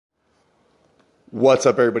What's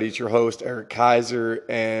up, everybody? It's your host, Eric Kaiser,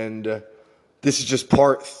 and this is just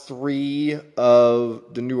part 3 of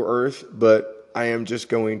The New Earth, but I am just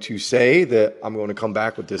going to say that I'm going to come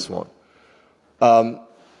back with this one. A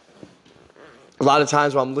lot of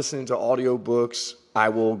times when I'm listening to audiobooks, I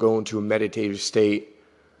will go into a meditative state,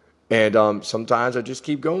 and sometimes I just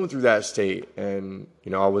keep going through that state. And,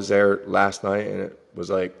 I was there last night, and it was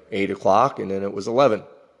like 8 o'clock, and then it was 11.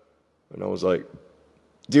 And I was like,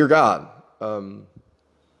 Dear God,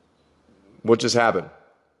 what just happened?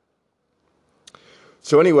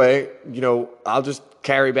 So anyway, I'll just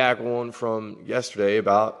carry back on from yesterday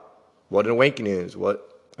about what an awakening is,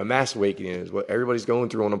 what a mass awakening is, what everybody's going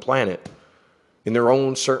through on the planet in their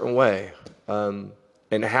own certain way,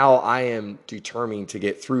 and how I am determined to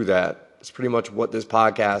get through that. It's pretty much what this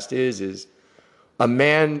podcast is a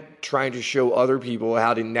man trying to show other people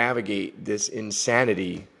how to navigate this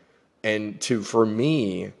insanity. And for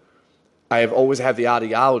me, I have always had the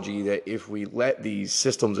ideology that if we let these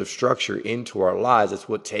systems of structure into our lives, that's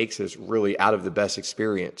what takes us really out of the best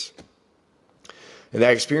experience. And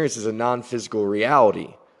that experience is a non-physical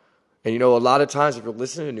reality. And a lot of times if you're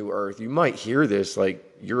listening to New Earth, you might hear this like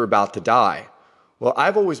you're about to die. Well,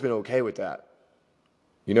 I've always been okay with that.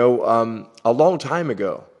 A long time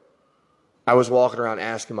ago, I was walking around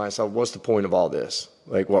asking myself, what's the point of all this?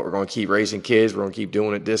 Like, what, we're going to keep raising kids, we're going to keep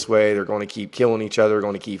doing it this way, they're going to keep killing each other, they're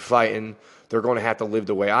going to keep fighting, they're going to have to live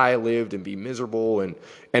the way I lived and be miserable and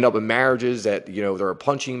end up in marriages that, they're a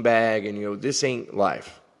punching bag, and, this ain't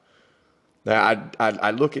life. Now,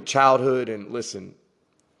 I look at childhood and listen,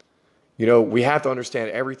 we have to understand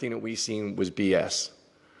everything that we've seen was BS,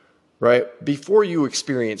 right? Before you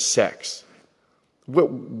experience sex,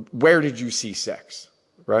 where did you see sex,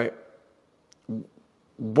 right?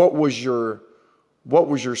 What was your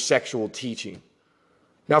sexual teaching?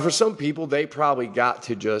 Now, for some people, they probably got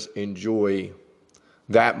to just enjoy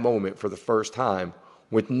that moment for the first time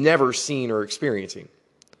with never seeing or experiencing.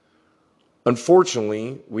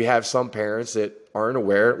 Unfortunately, we have some parents that aren't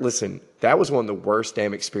aware. Listen, that was one of the worst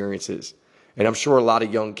damn experiences. And I'm sure a lot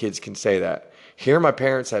of young kids can say that. Hearing my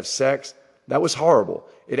parents have sex, that was horrible.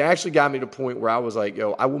 It actually got me to the point where I was like,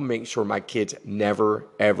 I will make sure my kids never,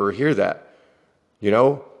 ever hear that.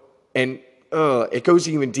 And it goes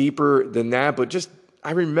even deeper than that, but just,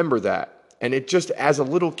 I remember that. And it just, as a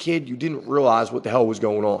little kid, you didn't realize what the hell was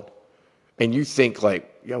going on. And you think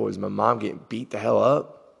like, is my mom getting beat the hell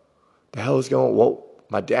up? The hell is going on? Well,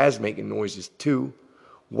 my dad's making noises too.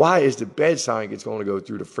 Why is the bed sounding like it's going to go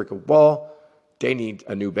through the freaking wall? They need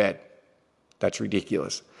a new bed. That's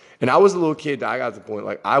ridiculous. And I was a little kid that I got to the point,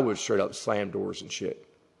 like, I would straight up slam doors and shit.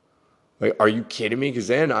 Like, are you kidding me? Because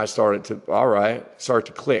then I started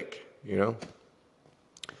to click,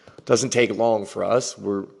 Doesn't take long for us.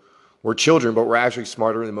 We're children, but we're actually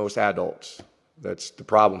smarter than most adults. That's the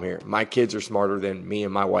problem here. My kids are smarter than me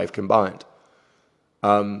and my wife combined.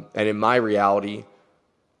 And in my reality,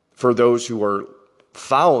 for those who are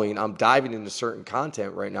following, I'm diving into certain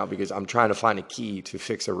content right now because I'm trying to find a key to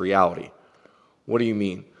fix a reality. What do you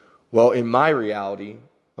mean? Well, in my reality,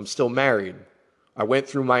 I'm still married. I went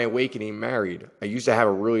through my awakening married. I used to have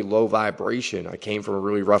a really low vibration. I came from a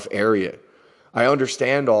really rough area. I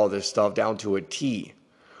understand all this stuff down to a T.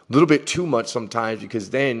 A little bit too much sometimes, because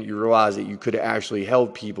then you realize that you could have actually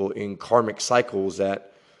held people in karmic cycles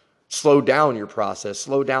that slow down your process,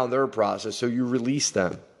 slow down their process, so you release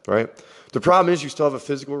them, right? The problem is you still have a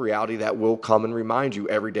physical reality that will come and remind you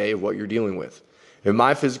every day of what you're dealing with. In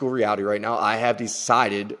my physical reality right now, I have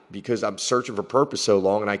decided, because I'm searching for purpose so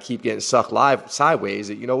long and I keep getting sucked sideways,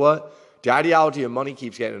 that the ideology of money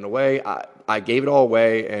keeps getting in the way. I gave it all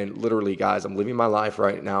away, and literally, guys, I'm living my life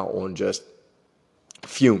right now on just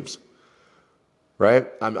fumes, right?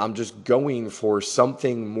 I'm just going for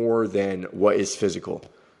something more than what is physical.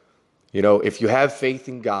 If you have faith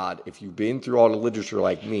in God, if you've been through all the literature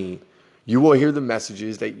like me, you will hear the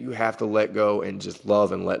messages that you have to let go and just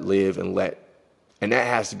love and let live and that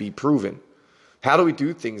has to be proven. How do we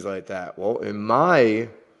do things like that? Well, in my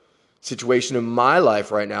situation in my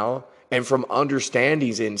life right now, and from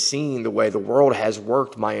understandings and seeing the way the world has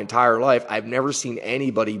worked my entire life, I've never seen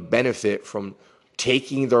anybody benefit from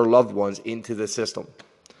taking their loved ones into the system.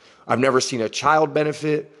 I've never seen a child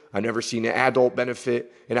benefit. I've never seen an adult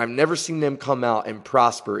benefit. And I've never seen them come out and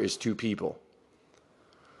prosper as two people.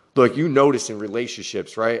 Look, you notice in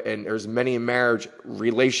relationships, right? And there's many marriage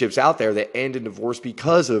relationships out there that end in divorce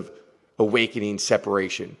because of awakening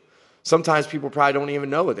separation. Sometimes people probably don't even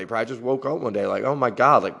know it. They probably just woke up one day like, oh my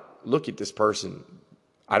God, like, look at this person.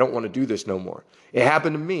 I don't want to do this no more. It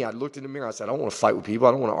happened to me. I looked in the mirror. I said, I don't want to fight with people.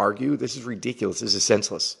 I don't want to argue. This is ridiculous. This is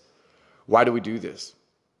senseless. Why do we do this?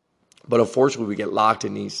 But unfortunately, we get locked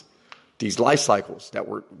in these life cycles that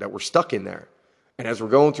we're stuck in there. And as we're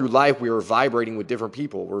going through life, we are vibrating with different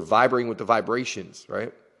people. We're vibrating with the vibrations,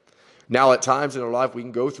 right? Now, at times in our life, we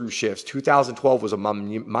can go through shifts. 2012 was a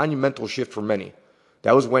monumental shift for many.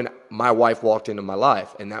 That was when my wife walked into my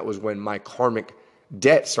life, and that was when my karmic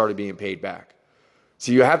debt started being paid back.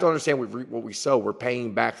 So you have to understand what we sow. We're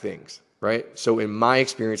paying back things, right? So in my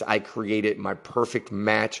experience, I created my perfect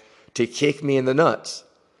match to kick me in the nuts.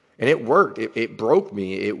 And it worked. It broke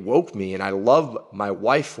me. It woke me. And I love my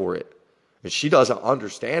wife for it. And she doesn't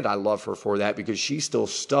understand I love her for that because she's still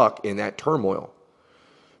stuck in that turmoil.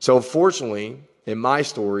 So unfortunately, in my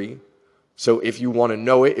story, so if you want to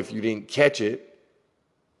know it, if you didn't catch it,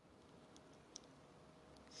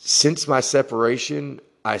 since my separation,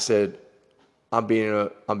 I said, I'm being a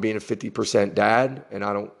 50% dad, and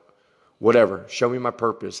I don't, whatever, show me my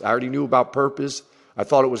purpose. I already knew about purpose. I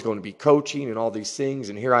thought it was going to be coaching and all these things.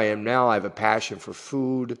 And here I am now. I have a passion for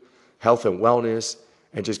food, health and wellness,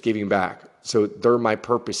 and just giving back. So they're my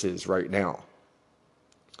purposes right now.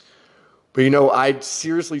 But I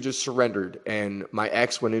seriously just surrendered, and my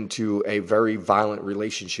ex went into a very violent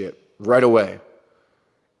relationship right away.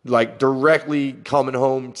 Like directly coming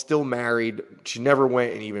home, still married. She never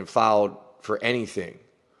went and even filed for anything.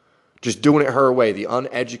 Just doing it her way, the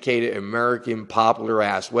uneducated American popular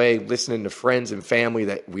ass way, listening to friends and family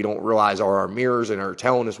that we don't realize are our mirrors and are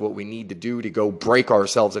telling us what we need to do to go break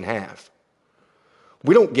ourselves in half.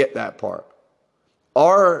 We don't get that part.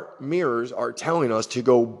 Our mirrors are telling us to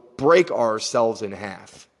go break ourselves in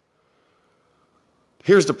half.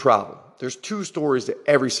 Here's the problem. There's two stories to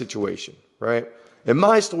every situation, right? In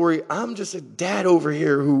my story, I'm just a dad over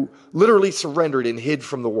here who literally surrendered and hid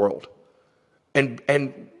from the world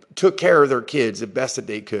and took care of their kids the best that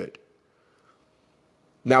they could.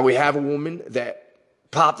 Now we have a woman that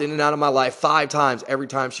popped in and out of my life 5 times. Every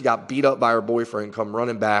time she got beat up by her boyfriend, come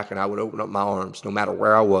running back, and I would open up my arms no matter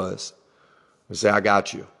where I was and say, I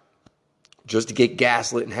got you. Just to get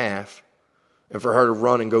gaslit in half and for her to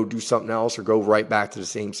run and go do something else or go right back to the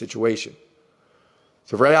same situation.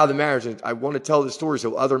 So right out of the marriage, and I want to tell this story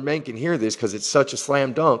so other men can hear this because it's such a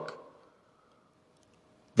slam dunk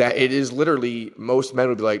that it is literally, most men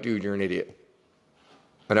would be like, dude, you're an idiot.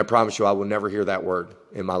 And I promise you, I will never hear that word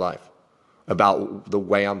in my life about the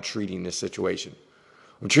way I'm treating this situation.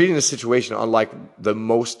 I'm treating this situation unlike the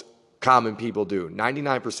most common people do.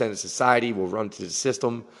 99% of society will run to the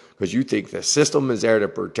system because you think the system is there to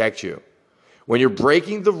protect you. When you're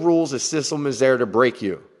breaking the rules, the system is there to break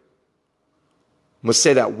you. I'm going to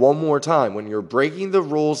say that one more time. When you're breaking the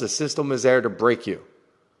rules, the system is there to break you.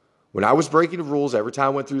 When I was breaking the rules, every time I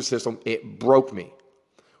went through the system, it broke me.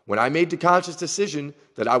 When I made the conscious decision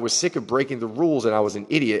that I was sick of breaking the rules and I was an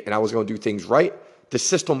idiot and I was going to do things right, the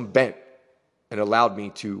system bent and allowed me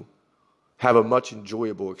to have a much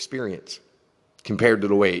enjoyable experience compared to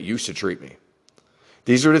the way it used to treat me.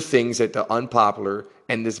 These are the things that the unpopular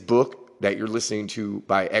and this book that you're listening to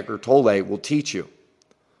by Eckhart Tolle will teach you.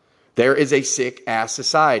 There is a sick ass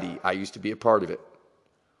society. I used to be a part of it.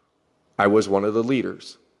 I was one of the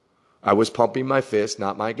leaders. I was pumping my fist,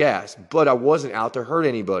 not my gas, but I wasn't out to hurt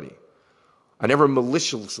anybody. I never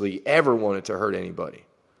maliciously ever wanted to hurt anybody.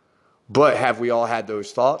 But have we all had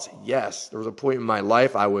those thoughts? Yes. There was a point in my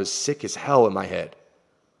life I was sick as hell in my head.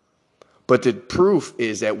 But the proof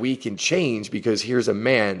is that we can change because here's a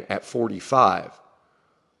man at 45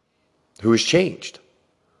 who has changed.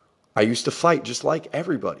 I used to fight just like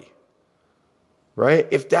everybody, right?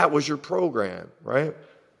 If that was your program, right?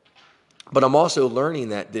 But I'm also learning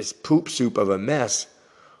that this poop soup of a mess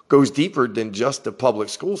goes deeper than just the public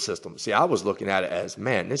school system. See, I was looking at it as,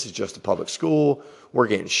 man, this is just a public school. We're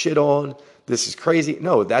getting shit on. This is crazy.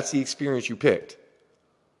 No, that's the experience you picked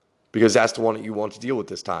because that's the one that you want to deal with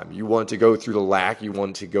this time. You want to go through the lack. You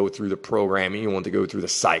want to go through the programming. You want to go through the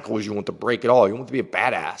cycles. You want to break it all. You want to be a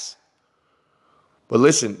badass. But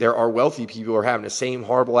listen, there are wealthy people who are having the same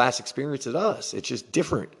horrible ass experience as us. It's just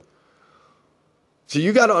different. So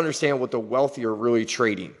you got to understand what the wealthy are really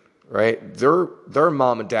trading, right? Their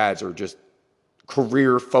mom and dads are just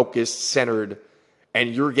career focused, centered,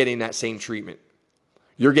 and you're getting that same treatment.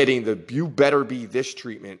 You're getting you better be this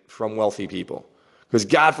treatment from wealthy people. Because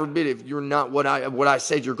God forbid if you're not what I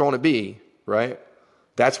said you're going to be, right?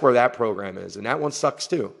 That's where that program is. And that one sucks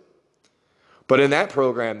too. But in that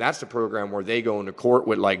program, that's the program where they go into court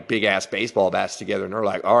with like big ass baseball bats together and they're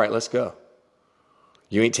like, all right, let's go.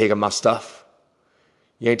 You ain't taking my stuff.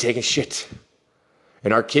 You ain't taking shit.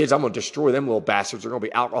 And our kids, I'm going to destroy them little bastards. They're going to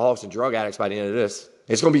be alcoholics and drug addicts by the end of this.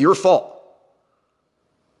 It's going to be your fault.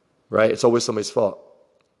 Right? It's always somebody's fault.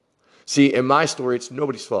 See, in my story, it's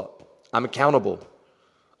nobody's fault. I'm accountable.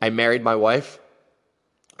 I married my wife.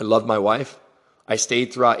 I loved my wife. I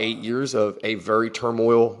stayed throughout 8 years of a very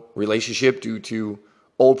turmoil relationship due to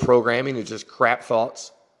old programming and just crap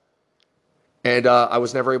thoughts. And I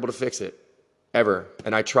was never able to fix it, ever.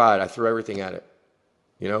 And I tried. I threw everything at it.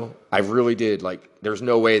 You know, I really did. Like, there's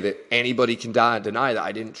no way that anybody can deny that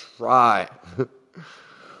I didn't try.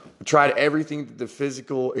 I tried everything that the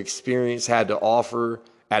physical experience had to offer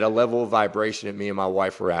at a level of vibration that me and my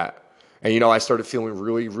wife were at. And, you know, I started feeling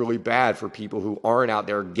really, really bad for people who aren't out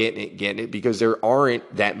there getting it, because there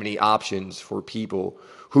aren't that many options for people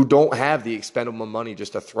who don't have the expendable money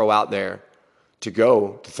just to throw out there to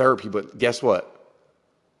go to therapy. But guess what?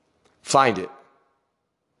 Find it.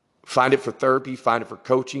 Find it for therapy, find it for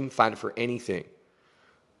coaching, find it for anything.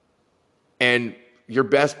 And your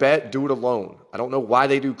best bet, do it alone. I don't know why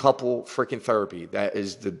they do couple freaking therapy. That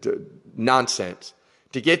is the nonsense.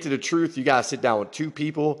 To get to the truth, you got to sit down with two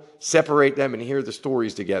people, separate them, and hear the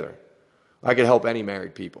stories together. I could help any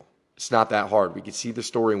married people. It's not that hard. We can see the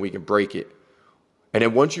story and we can break it. And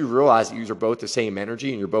then once you realize that you're both the same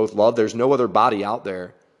energy and you're both love, there's no other body out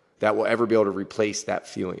there that will ever be able to replace that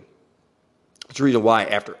feeling. It's the reason why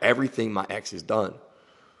after everything my ex has done,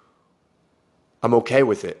 I'm okay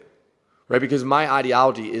with it, right? Because my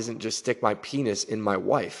ideology isn't just stick my penis in my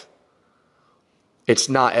wife. It's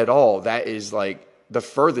not at all. That is like the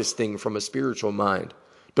furthest thing from a spiritual mind.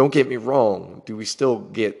 Don't get me wrong. Do we still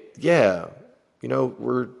get, yeah, you know,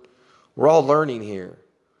 we're all learning here.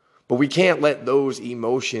 But we can't let those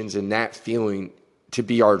emotions and that feeling to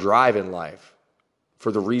be our drive in life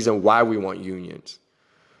for the reason why we want unions.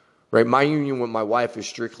 Right? My union with my wife is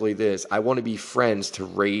strictly this. I want to be friends to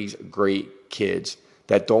raise great kids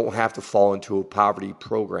that don't have to fall into a poverty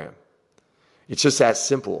program. It's just that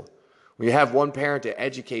simple. When you have one parent that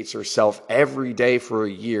educates herself every day for a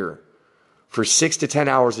year, for 6 to 10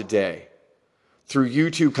 hours a day, through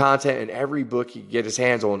YouTube content and every book he can get his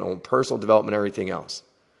hands on personal development and everything else.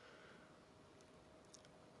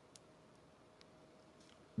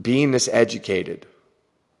 Being this educated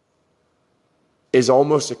is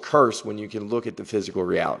almost a curse when you can look at the physical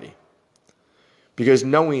reality. Because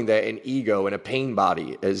knowing that an ego and a pain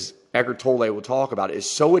body, as Eckhart Tolle will talk about, is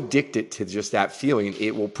so addicted to just that feeling,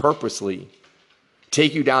 it will purposely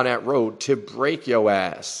take you down that road to break your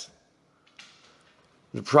ass.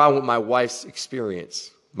 The problem with my wife's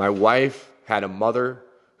experience, my wife had a mother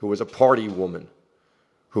who was a party woman,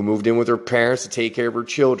 who moved in with her parents to take care of her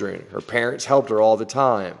children. Her parents helped her all the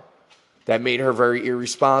time. That made her very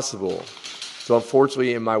irresponsible. So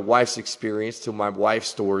unfortunately, in my wife's experience, to my wife's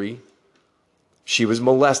story, she was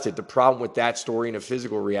molested. The problem with that story in a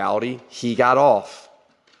physical reality, he got off.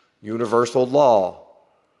 Universal law.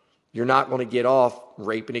 You're not going to get off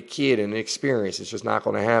raping a kid in an experience. It's just not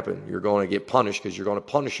going to happen. You're going to get punished because you're going to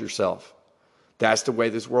punish yourself. That's the way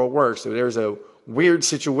this world works. So there's a weird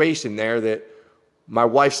situation there that my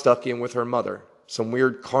wife stuck in with her mother. Some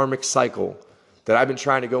weird karmic cycle that I've been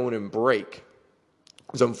trying to go in and break.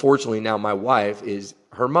 So unfortunately now my wife is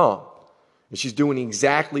her mom. And she's doing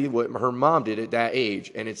exactly what her mom did at that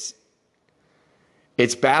age. And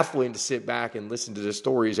it's baffling to sit back and listen to the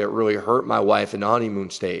stories that really hurt my wife in the honeymoon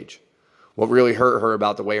stage. What really hurt her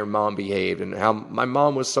about the way her mom behaved and how my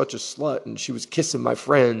mom was such a slut and she was kissing my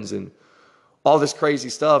friends and all this crazy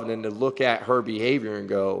stuff. And then to look at her behavior and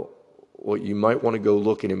go, well, you might want to go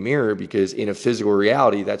look in a mirror because in a physical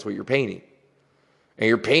reality, that's what you're painting. And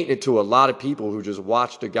you're painting it to a lot of people who just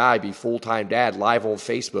watched a guy be full-time dad live on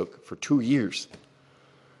Facebook for 2 years.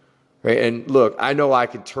 Right? And look, I know I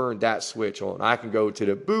can turn that switch on. I can go to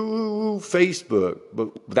the boo Facebook, but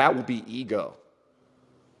that will be ego.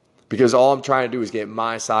 Because all I'm trying to do is get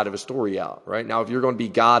my side of a story out. Right? Now, if you're going to be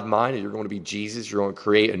God-minded, you're going to be Jesus, you're going to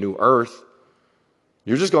create a new earth,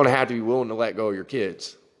 you're just going to have to be willing to let go of your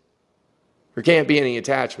kids. There can't be any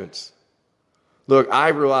attachments. Look, I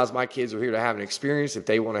realize my kids are here to have an experience. If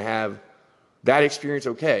they want to have that experience,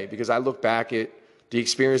 okay. Because I look back at the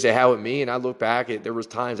experience they had with me, and I look back at there was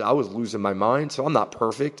times I was losing my mind, so I'm not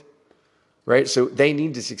perfect, right? So they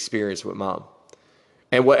need this experience with mom.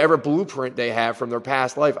 And whatever blueprint they have from their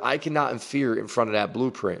past life, I cannot interfere in front of that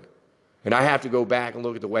blueprint. And I have to go back and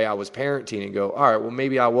look at the way I was parenting and go, all right, well,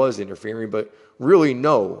 maybe I was interfering, but really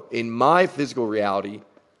no. In my physical reality,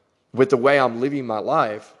 with the way I'm living my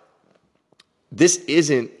life, this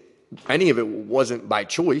isn't, any of it wasn't by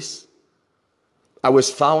choice. I was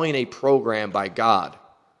following a program by God.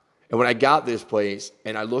 And when I got this place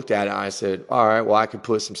and I looked at it, I said, all right, well, I could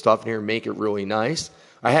put some stuff in here and make it really nice.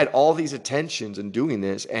 I had all these intentions in doing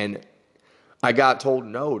this, and I got told,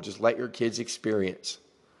 no, just let your kids experience.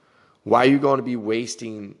 Why are you going to be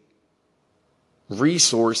wasting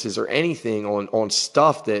resources or anything on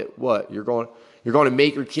stuff that what you're going to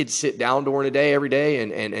make your kids sit down during the day every day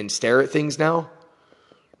and stare at things now.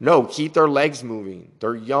 No, keep their legs moving.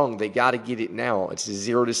 They're young. They got to get it now. It's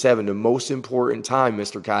 0 to 7, the most important time,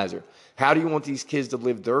 Mr. Kaiser. How do you want these kids to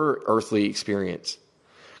live their earthly experience?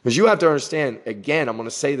 Because you have to understand, again, I'm going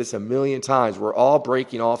to say this a million times, we're all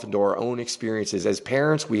breaking off into our own experiences. As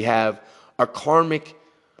parents, we have a karmic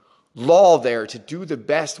law there to do the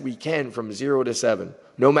best we can from 0 to 7,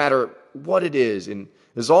 no matter what it is. And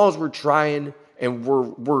as long as we're trying and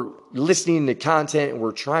we're listening to content and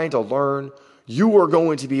we're trying to learn, you are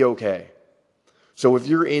going to be okay. So if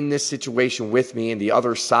you're in this situation with me and the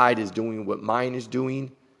other side is doing what mine is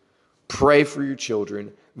doing, pray for your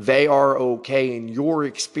children. They are okay in your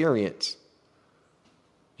experience.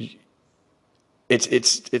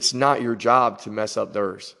 It's not your job to mess up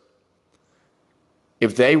theirs.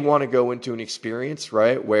 If they want to go into an experience,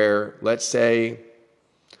 right, where let's say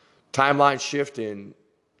timeline shift and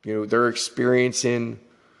they're experiencing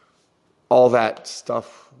all that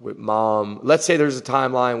stuff with mom. Let's say there's a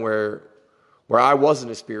timeline where I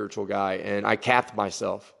wasn't a spiritual guy and I capped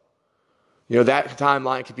myself. That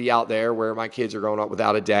timeline could be out there where my kids are growing up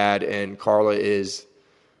without a dad and Carla is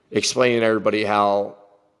explaining to everybody how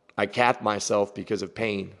I capped myself because of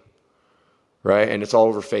pain, right? And it's all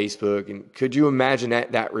over Facebook. And could you imagine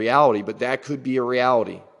that reality? But that could be a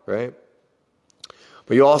reality, right?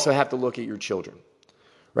 But you also have to look at your children.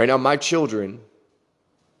 Right now, my children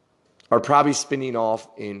are probably spinning off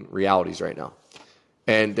in realities right now.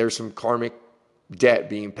 And there's some karmic debt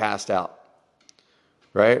being passed out.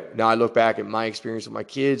 Right? Now I look back at my experience with my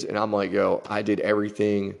kids and I'm like, I did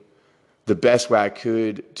everything the best way I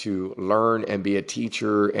could to learn and be a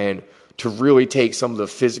teacher and to really take some of the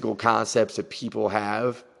physical concepts that people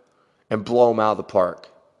have and blow them out of the park.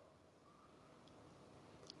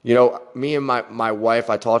 Me and my wife,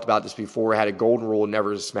 I talked about this before, had a golden rule,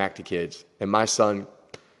 never to smack the kids. And my son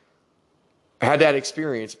had that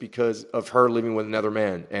experience because of her living with another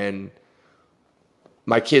man. And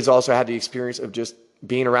my kids also had the experience of just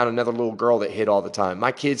being around another little girl that hit all the time.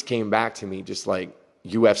 My kids came back to me just like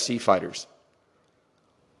UFC fighters.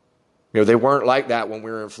 They weren't like that when we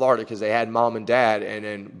were in Florida because they had mom and dad and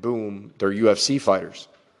then boom, they're UFC fighters.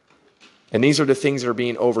 And these are the things that are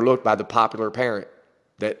being overlooked by the popular parent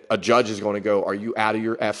that a judge is going to go, are you out of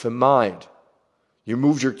your effing mind? You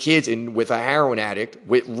moved your kids in with a heroin addict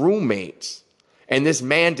with roommates and this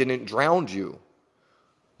man didn't drown you.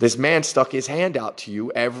 This man stuck his hand out to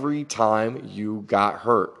you every time you got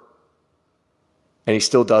hurt. And he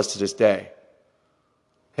still does to this day.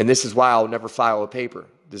 And this is why I'll never file a paper.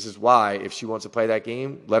 This is why if she wants to play that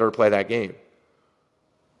game, let her play that game.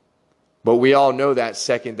 But we all know that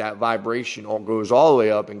second that vibration all goes all the way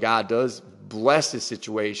up and God does bless the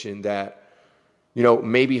situation that,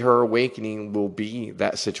 maybe her awakening will be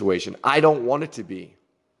that situation. I don't want it to be.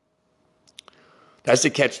 That's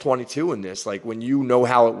the catch-22 in this. Like when you know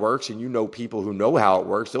how it works and people who know how it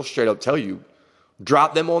works, they'll straight up tell you,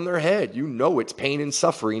 drop them on their head. It's pain and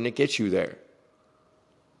suffering that gets you there.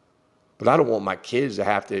 But I don't want my kids to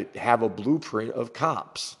have a blueprint of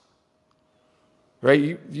cops.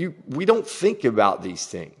 Right? We don't think about these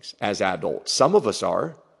things as adults. Some of us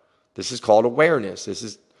are. This is called awareness. This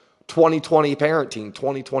is 2020 parenting,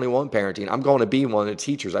 2021 parenting. I'm going to be one of the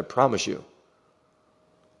teachers, I promise you.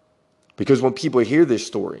 Because when people hear this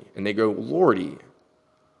story and they go, Lordy,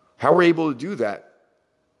 how are you able to do that?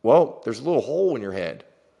 Well, there's a little hole in your head.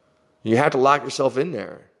 You have to lock yourself in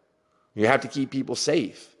there. You have to keep people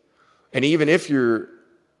safe. And even if you're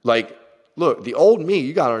like, look, the old me,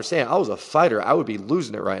 you got to understand, I was a fighter. I would be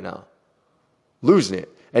losing it right now. Losing it.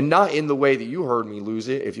 And not in the way that you heard me lose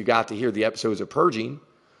it if you got to hear the episodes of Purging.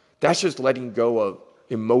 That's just letting go of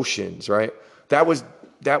emotions, right? That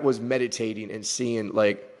was meditating and seeing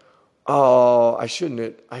like, oh, I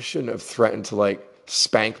shouldn't have threatened to like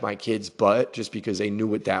spank my kid's butt just because they knew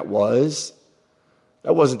what that was.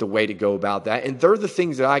 That wasn't the way to go about that. And they're the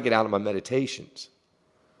things that I get out of my meditations.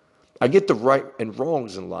 I get the right and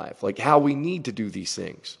wrongs in life, like how we need to do these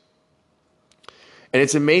things. And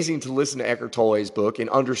it's amazing to listen to Eckhart Tolle's book and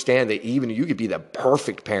understand that even you could be the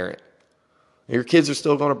perfect parent. Your kids are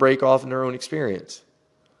still going to break off in their own experience.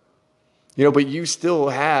 But you still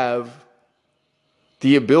have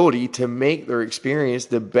the ability to make their experience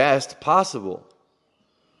the best possible.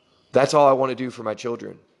 That's all I want to do for my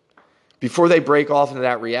children. Before they break off into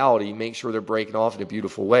that reality, make sure they're breaking off in a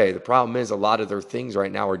beautiful way. The problem is a lot of their things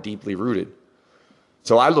right now are deeply rooted.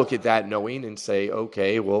 So I look at that knowing and say,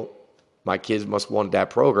 okay, well, my kids must want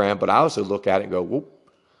that program. But I also look at it and go, whoop,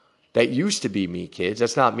 that used to be me, kids.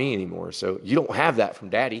 That's not me anymore. So you don't have that from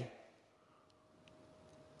daddy.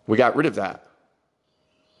 We got rid of that,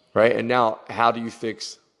 right? And now, how do you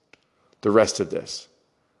fix the rest of this?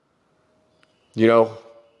 You know,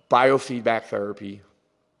 biofeedback therapy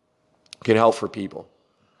can help for people.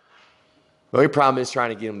 The only problem is trying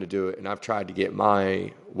to get them to do it. And I've tried to get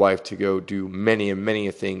my wife to go do many and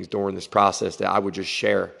many things during this process that I would just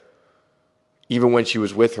share, even when she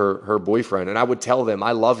was with her boyfriend. And I would tell them,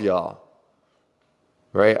 I love y'all,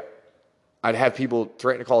 right? I'd have people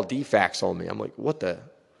threaten to call DFACS on me. I'm like, what the?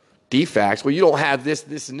 DFACS? Well, you don't have this,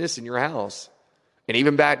 this, and this in your house. And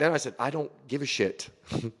even back then, I said, I don't give a shit.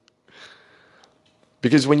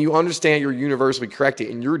 Because when you understand you're universally corrected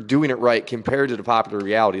and you're doing it right compared to the popular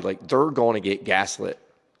reality, like they're going to get gaslit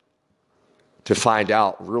to find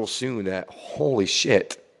out real soon that, holy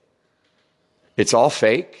shit, it's all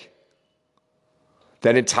fake.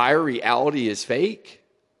 That entire reality is fake.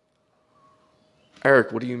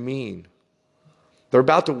 Eric, what do you mean? They're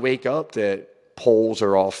about to wake up that polls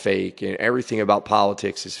are all fake and everything about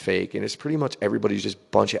politics is fake. And it's pretty much everybody's just a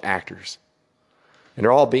bunch of actors. And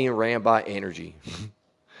they're all being ran by energy.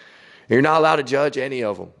 You're not allowed to judge any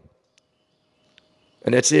of them.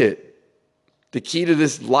 And that's it. The key to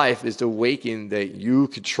this life is to awaken that you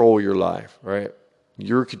control your life, right?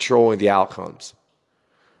 You're controlling the outcomes.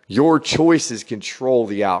 Your choices control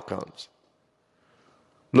the outcomes.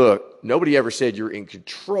 Look, nobody ever said you're in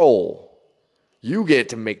control. You get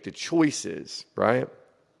to make the choices, right?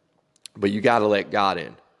 But you got to let God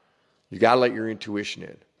in. You got to let your intuition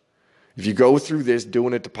in. If you go through this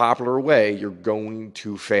doing it the popular way, you're going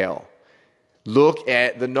to fail. Look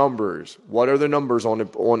at the numbers. What are the numbers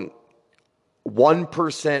on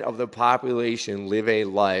 1% of the population live a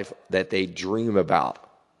life that they dream about?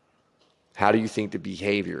 How do you think the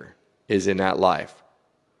behavior is in that life?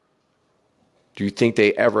 Do you think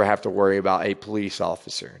they ever have to worry about a police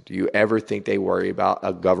officer? Do you ever think they worry about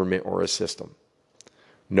a government or a system?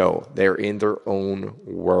 No, they're in their own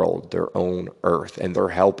world, their own earth, and they're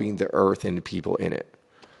helping the earth and the people in it.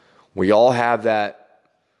 We all have that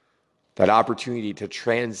opportunity to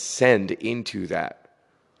transcend into that.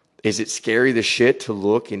 Is it scary the shit to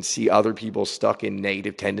look and see other people stuck in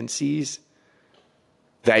negative tendencies?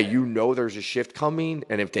 That you know there's a shift coming,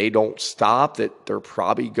 and if they don't stop, that they're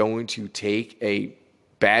probably going to take a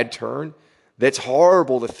bad turn? That's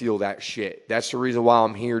horrible to feel that shit. That's the reason why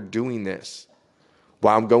I'm here doing this.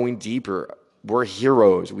 Why I'm going deeper. We're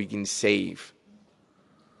heroes. We can save.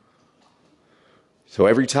 So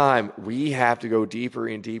every time we have to go deeper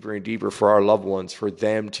and deeper and deeper for our loved ones, for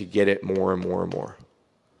them to get it more and more and more.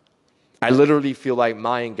 I literally feel like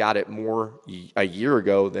Mayan got it more a year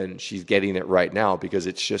ago than she's getting it right now, because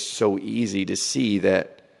it's just so easy to see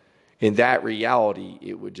that in that reality,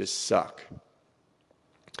 it would just suck.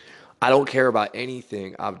 I don't care about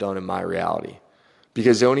anything I've done in my reality,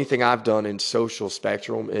 because the only thing I've done in social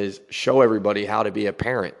spectrum is show everybody how to be a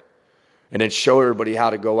parent. And then show everybody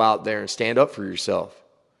how to go out there and stand up for yourself.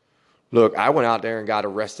 Look, I went out there and got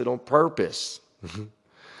arrested on purpose.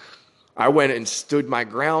 I went and stood my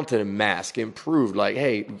ground to the mask and proved like,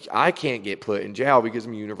 hey, I can't get put in jail because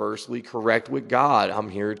I'm universally correct with God. I'm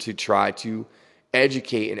here to try to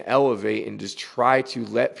educate and elevate and just try to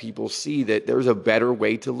let people see that there's a better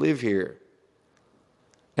way to live here.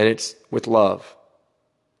 And it's with love.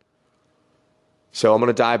 So I'm going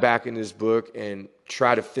to dive back into this book and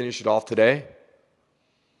try to finish it off today.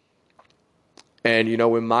 And, you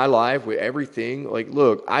know, in my life, with everything, like,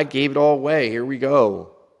 look, I gave it all away. Here we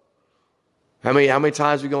go. How many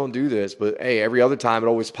times are we going to do this? But, hey, every other time it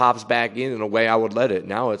always pops back in a way I would let it.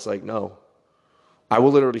 Now it's like, no. I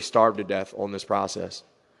will literally starve to death on this process.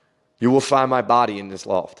 You will find my body in this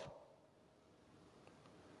loft.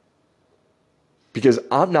 Because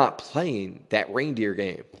I'm not playing that reindeer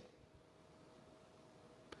game.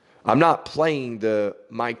 I'm not playing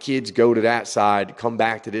my kids go to that side, come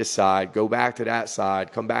back to this side, go back to that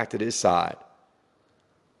side, come back to this side.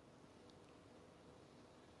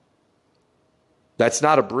 That's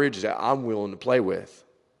not a bridge that I'm willing to play with.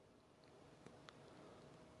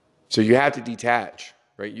 So you have to detach,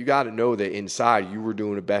 right? You got to know that inside you were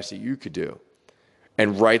doing the best that you could do.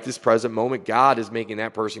 And right this present moment, God is making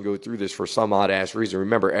that person go through this for some odd ass reason.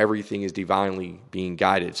 Remember, everything is divinely being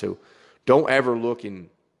guided. So don't ever look and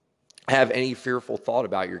have any fearful thought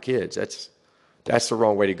about your kids. That's the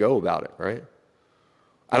wrong way to go about it, right?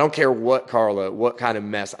 I don't care what kind of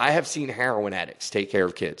mess. I have seen heroin addicts take care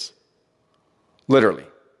of kids. Literally.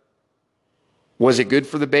 Was it good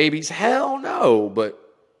for the babies? Hell no, but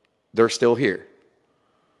they're still here,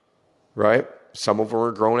 right? Some of them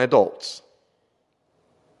are grown adults.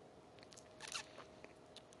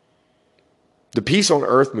 The peace on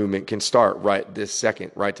earth movement can start right this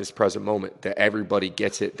second, right this present moment, that everybody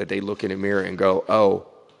gets it, that they look in a mirror and go, oh,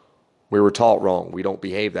 we were taught wrong. We don't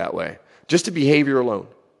behave that way. Just to behavior alone.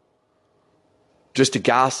 Just to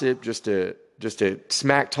gossip, just to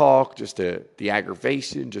smack talk, just to the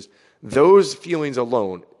aggravation, just those feelings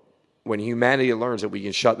alone, when humanity learns that we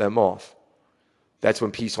can shut them off, that's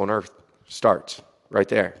when peace on earth starts, right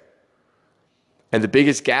there. And the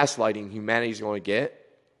biggest gaslighting humanity's going to get,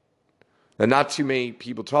 that not too many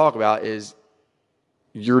people talk about, is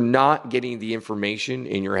you're not getting the information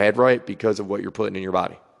in your head right because of what you're putting in your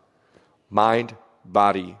body. Mind,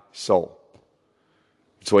 body, soul.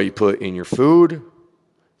 It's what you put in your food.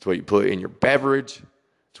 It's what you put in your beverage.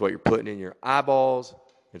 It's what you're putting in your eyeballs.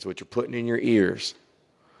 It's what you're putting in your ears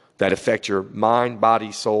that affect your mind,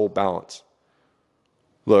 body, soul balance.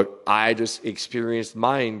 Look, I just experienced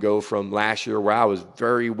mine go from last year where I was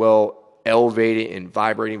very well elevated and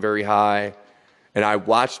vibrating very high, and I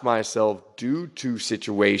watched myself, due to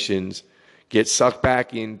situations, get sucked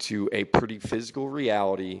back into a pretty physical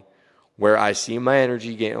reality where I see my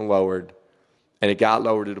energy getting lowered, and it got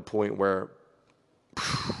lowered to the point where,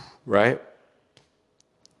 right,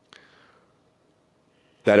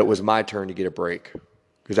 that it was my turn to get a break,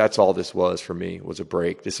 because that's all this was for me, was a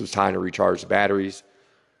break. This was time to recharge the batteries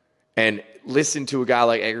and listen to a guy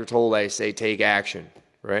like Eckhart Tolle say, take action,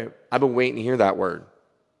 right? I've been waiting to hear that word.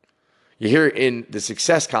 You hear it in the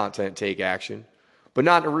success content, take action, but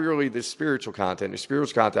not really the spiritual content. The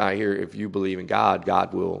spiritual content I hear, if you believe in God,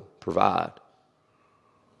 God will provide.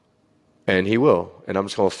 And he will. And I'm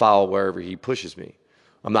just going to follow wherever he pushes me.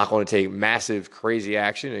 I'm not going to take massive, crazy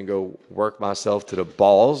action and go work myself to the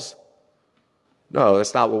balls. No,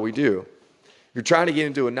 that's not what we do. If you're trying to get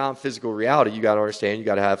into a non-physical reality, you got to understand you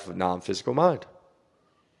got to have a non-physical mind.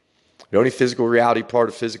 The only physical reality part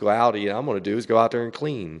of physicality I'm going to do is go out there and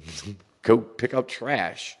clean. Go pick up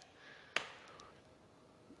trash.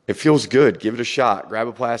 It feels good. Give it a shot. Grab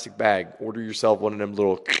a plastic bag. Order yourself one of them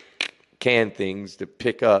little can things to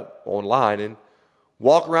pick up online and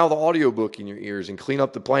walk around with an audiobook in your ears and clean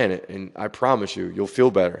up the planet. And I promise you, you'll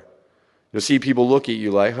feel better. You'll see people look at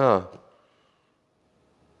you like, huh,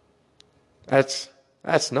 that's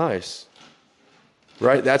nice.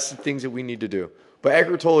 Right? That's the things that we need to do. But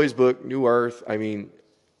Eckhart Tolle's book, New Earth, I mean,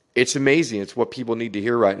 it's amazing. It's what people need to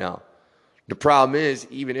hear right now. The problem is,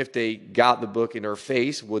 even if they got the book in their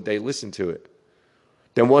face, would they listen to it?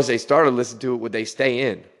 Then once they started listening to it, would they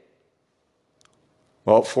stay in?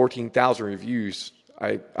 Well, 14,000 reviews,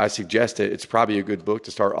 I suggest it. It's probably a good book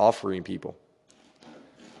to start offering people.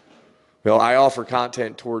 Well, I offer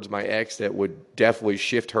content towards my ex that would definitely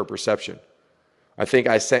shift her perception. I think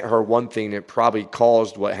I sent her one thing that probably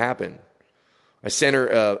caused what happened. I sent her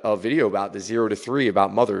a video about the 0 to 3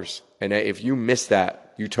 about mothers. And if you miss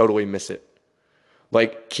that, you totally miss it.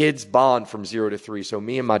 Like, kids bond from 0 to 3. So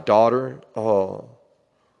me and my daughter, oh,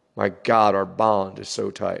 my God, our bond is so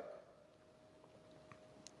tight.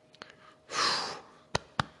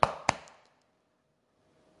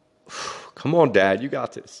 Come on, Dad, you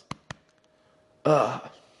got this.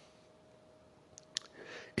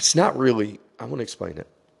 It's not really, I want to explain it.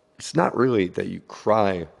 It's not really that you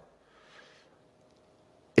cry.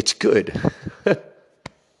 It's good.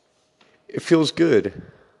 It feels good.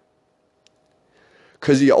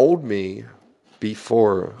 Because the old me,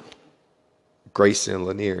 before Grayson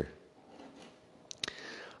Lanier,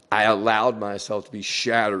 I allowed myself to be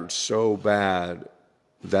shattered so bad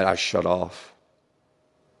that I shut off.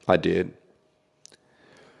 I did.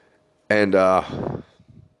 And I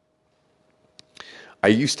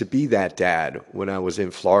used to be that dad when I was in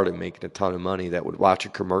Florida making a ton of money that would watch a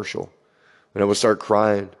commercial. And I would start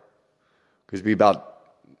crying. Because it'd be about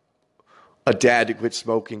a dad to quit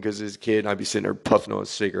smoking because of his kid. And I'd be sitting there puffing on a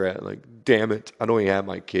cigarette. Like, damn it, I don't even have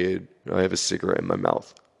my kid. I have a cigarette in my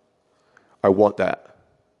mouth. I want that.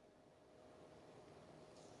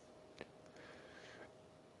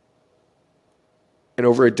 And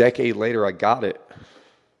over a decade later, I got it.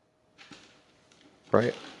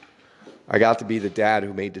 Right? I got to be the dad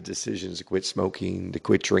who made the decisions to quit smoking, to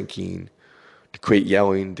quit drinking, to quit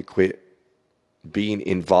yelling, to quit being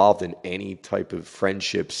involved in any type of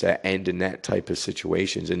friendships that end in that type of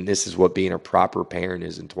situations. And this is what being a proper parent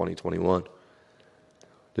is in 2021.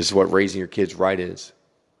 This is what raising your kids right is.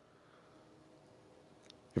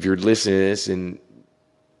 If you're listening to this, and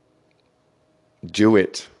do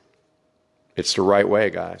it. It's the right way,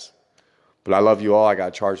 guys. But I love you all. I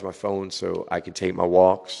got to charge my phone so I can take my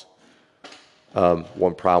walks.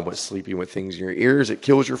 One problem with sleeping with things in your ears, it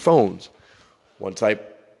kills your phones. One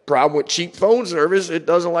problem with cheap phone service, it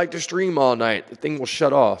doesn't like to stream all night. The thing will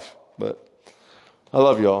shut off. But I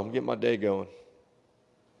love y'all. I'm getting my day going.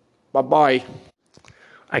 Bye-bye.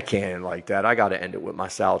 I can't end like that. I got to end it with my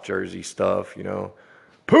South Jersey stuff,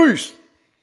 Peace.